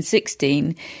 15,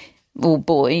 16, or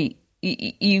boy,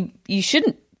 you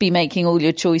shouldn't be making all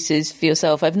your choices for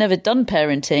yourself. I've never done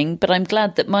parenting, but I'm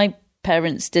glad that my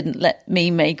parents didn't let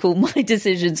me make all my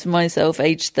decisions for myself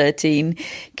aged 13,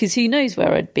 because who knows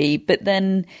where I'd be. But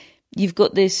then you've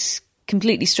got this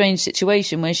completely strange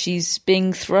situation where she's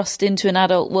being thrust into an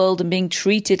adult world and being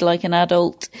treated like an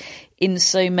adult in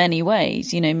so many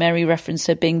ways. You know, Mary referenced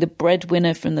her being the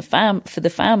breadwinner from for the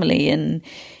family, and,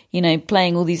 you know,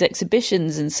 playing all these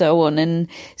exhibitions and so on. And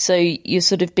so you're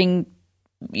sort of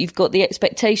you've got the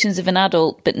expectations of an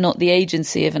adult, but not the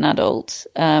agency of an adult,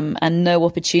 and no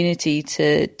opportunity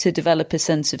to develop a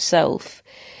sense of self.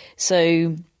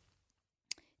 So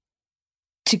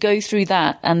to go through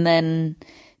that and then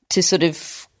to sort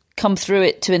of come through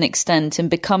it to an extent and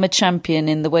become a champion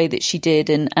in the way that she did,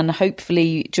 and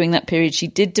hopefully during that period she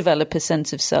did develop a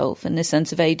sense of self and a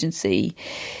sense of agency,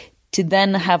 to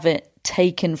then have it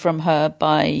taken from her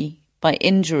by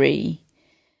injury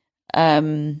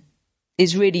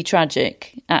is really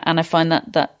tragic. And I find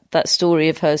that story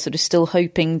of her sort of still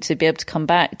hoping to be able to come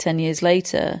back 10 years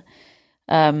later,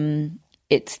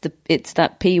 it's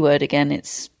that P word again.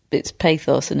 It's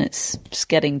pathos, and it's just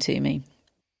getting to me.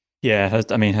 Yeah,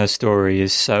 her story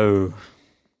is so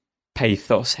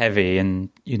pathos heavy, and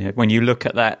you know, when you look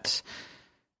at that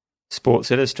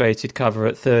Sports Illustrated cover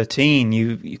at 13,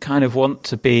 you kind of want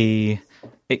to be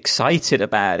excited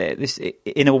about it.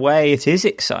 In a way, it is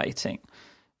exciting,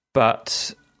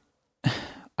 but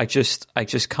I just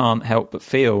can't help but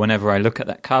feel whenever I look at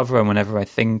that cover and whenever I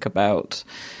think about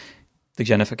the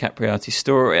Jennifer Capriati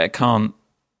story, I can't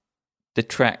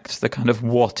detract the kind of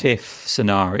what if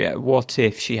scenario. What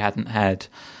if she hadn't had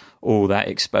all that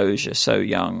exposure so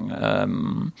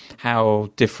young? How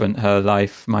different her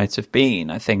life might have been.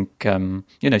 I think,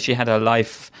 she had her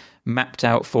life mapped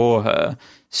out for her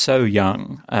so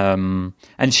young.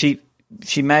 And she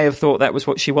may have thought that was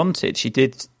what she wanted. She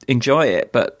did enjoy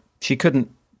it, but she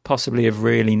couldn't possibly have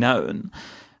really known.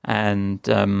 And,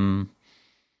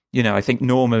 I think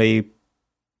normally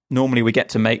we get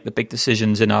to make the big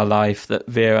decisions in our life that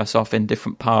veer us off in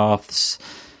different paths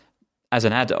as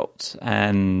an adult.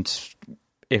 And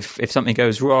if something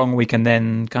goes wrong, we can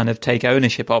then kind of take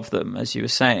ownership of them, as you were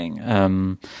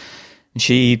saying.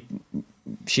 She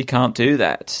can't do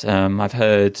that. I've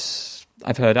heard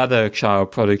other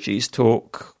child prodigies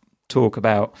talk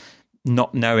about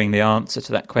not knowing the answer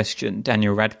to that question.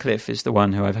 Daniel Radcliffe is the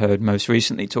one who I've heard most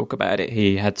recently talk about it.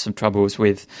 He had some troubles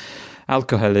with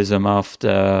alcoholism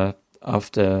after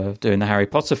doing the Harry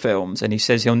Potter films, and he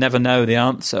says he'll never know the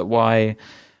answer. Why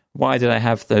did I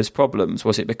have those problems?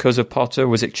 Was it because of Potter?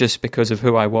 Was it just because of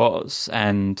who I was?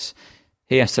 And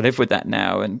he has to live with that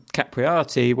now. And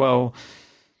Capriati, well,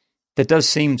 there does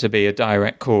seem to be a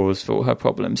direct cause for all her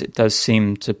problems. It does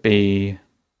seem to be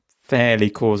fairly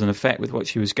cause and effect with what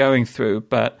she was going through,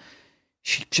 but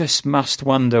she just must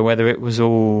wonder whether it was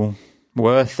all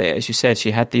worth it. As you said,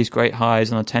 she had these great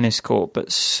highs on a tennis court,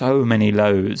 but so many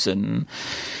lows, and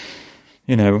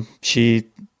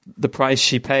the price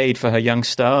she paid for her young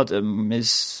stardom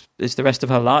is the rest of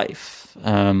her life,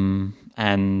 and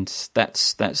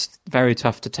that's very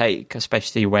tough to take,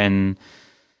 especially when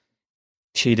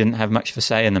she didn't have much of a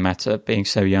say in the matter, being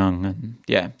so young. And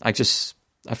yeah, I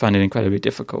find it incredibly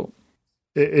difficult.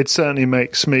 It certainly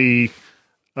makes me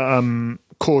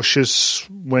cautious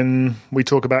when we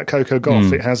talk about Coco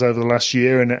Gauff. It has over the last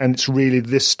year, and it's really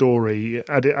this story.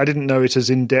 I didn't know it as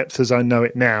in depth as I know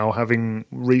it now, having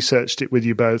researched it with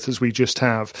you both as we just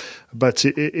have, but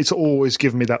it's always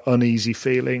given me that uneasy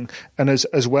feeling. And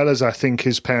as well as I think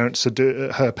her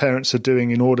parents are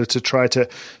doing in order to try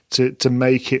to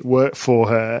make it work for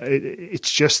her, it's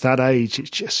just that age. It's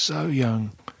just so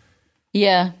young.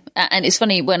 Yeah, and it's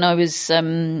funny, when I was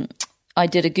I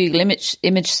did a Google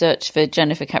image search for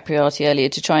Jennifer Capriati earlier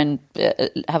to try and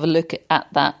have a look at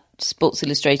that Sports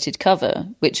Illustrated cover,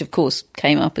 which of course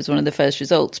came up as one of the first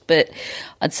results. But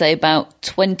I'd say about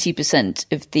 20%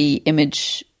 of the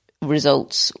image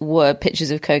results were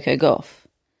pictures of Coco Gauff.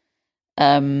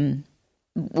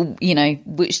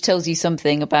 Which tells you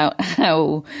something about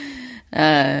how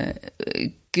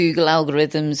Google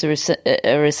algorithms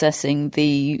are assessing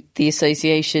the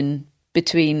association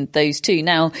between those two.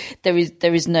 Now, there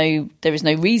is no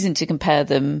reason to compare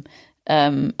them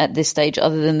at this stage,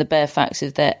 other than the bare facts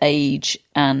of their age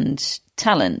and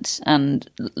talent, and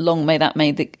long may that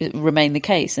remain the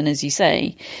case. And as you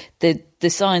say, the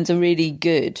signs are really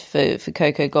good for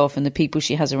Coco Gauff and the people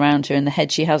she has around her and the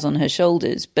head she has on her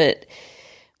shoulders. But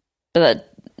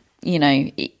you know,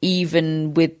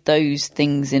 even with those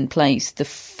things in place, the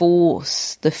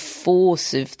force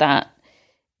of that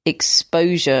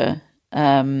exposure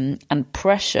and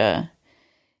pressure,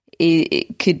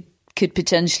 it could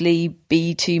potentially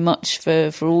be too much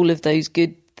for all of those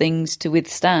good things to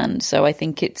withstand. So I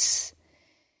think it's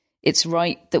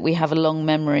right that we have a long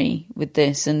memory with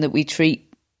this, and that we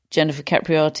treat Jennifer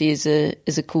Capriati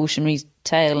as a cautionary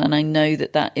tale. And I know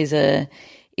that is a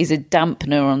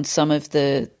dampener on some of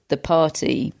the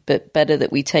party, but better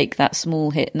that we take that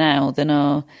small hit now than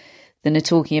are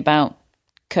talking about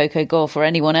Coco Gauff or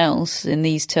anyone else in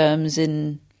these terms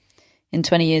in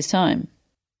 20 years' time.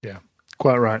 Yeah,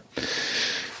 quite right.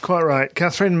 Quite right.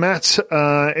 Catherine, Matt,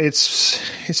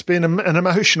 it's been an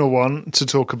emotional one to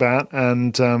talk about,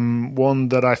 and one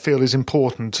that I feel is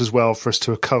important as well for us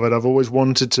to have covered. I've always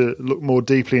wanted to look more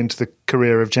deeply into the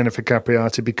career of Jennifer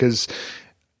Capriati because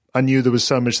I knew there was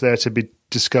so much there to be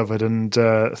discovered, and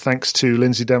thanks to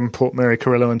Lindsay Davenport, Mary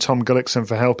Carrillo and Tom Gullickson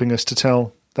for helping us to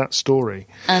tell that story.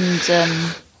 And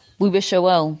we wish her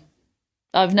well.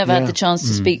 I've never had the chance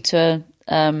to speak to her.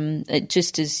 It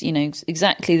just is, you know,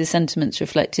 exactly the sentiments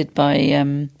reflected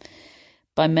by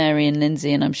Mary and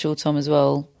Lindsay, and I'm sure Tom as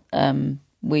well.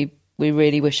 We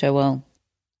really wish her well.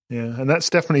 Yeah, and that's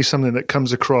definitely something that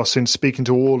comes across in speaking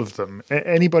to all of them.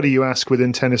 Anybody you ask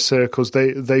within tennis circles,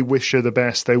 they wish her the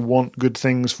best. They want good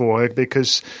things for her,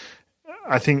 because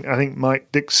I think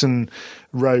Mike Dixon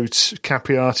wrote,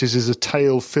 Capriati's is a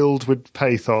tale filled with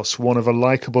pathos, one of a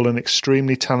likeable and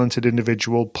extremely talented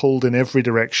individual pulled in every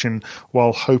direction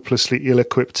while hopelessly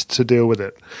ill-equipped to deal with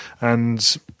it.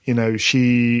 And, you know,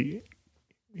 she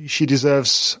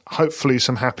deserves, hopefully,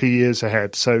 some happy years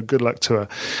ahead. So good luck to her.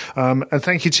 And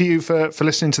thank you to you for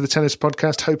listening to the Tennis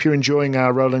Podcast. Hope you're enjoying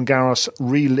our Roland Garros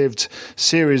Relived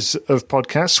series of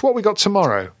podcasts. What we got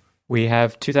tomorrow? We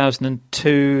have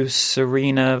 2002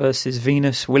 Serena versus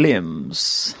Venus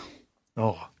Williams.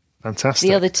 Oh, fantastic.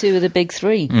 The other two are the big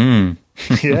three.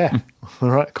 Yeah,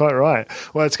 right, quite right.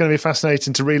 Well, it's going to be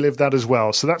fascinating to relive that as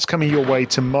well. So that's coming your way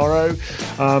tomorrow.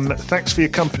 Thanks for your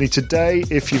company today.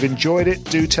 If you've enjoyed it,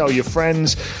 do tell your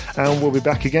friends. And we'll be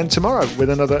back again tomorrow with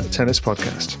another Tennis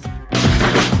Podcast.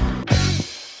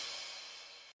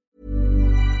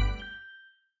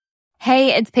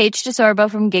 Hey, it's Paige DeSorbo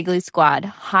from Giggly Squad.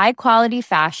 High quality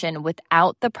fashion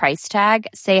without the price tag.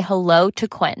 Say hello to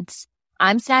Quince.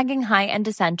 I'm snagging high-end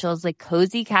essentials like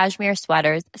cozy cashmere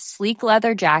sweaters, sleek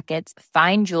leather jackets,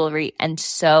 fine jewelry, and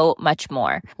so much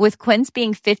more. With Quince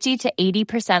being 50 to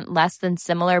 80% less than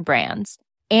similar brands.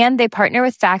 And they partner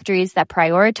with factories that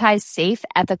prioritize safe,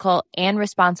 ethical, and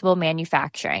responsible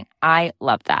manufacturing. I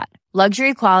love that.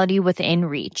 Luxury quality within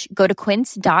reach. Go to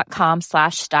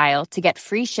quince.com/style to get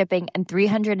free shipping and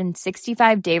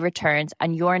 365-day returns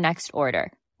on your next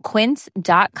order.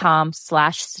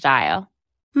 Quince.com/style.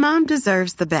 Mom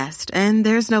deserves the best, and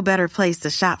there's no better place to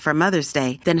shop for Mother's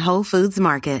Day than Whole Foods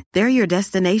Market. They're your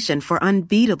destination for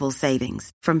unbeatable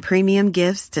savings, from premium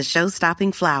gifts to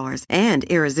show-stopping flowers and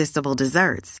irresistible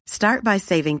desserts. Start by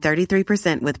saving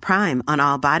 33% with Prime on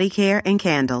all body care and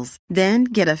candles. Then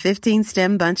get a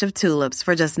 15-stem bunch of tulips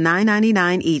for just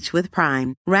 $9.99 each with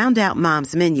Prime. Round out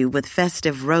Mom's menu with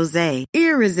festive rosé,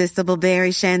 irresistible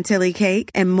berry chantilly cake,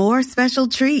 and more special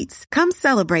treats. Come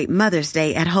celebrate Mother's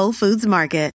Day at Whole Foods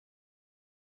Market.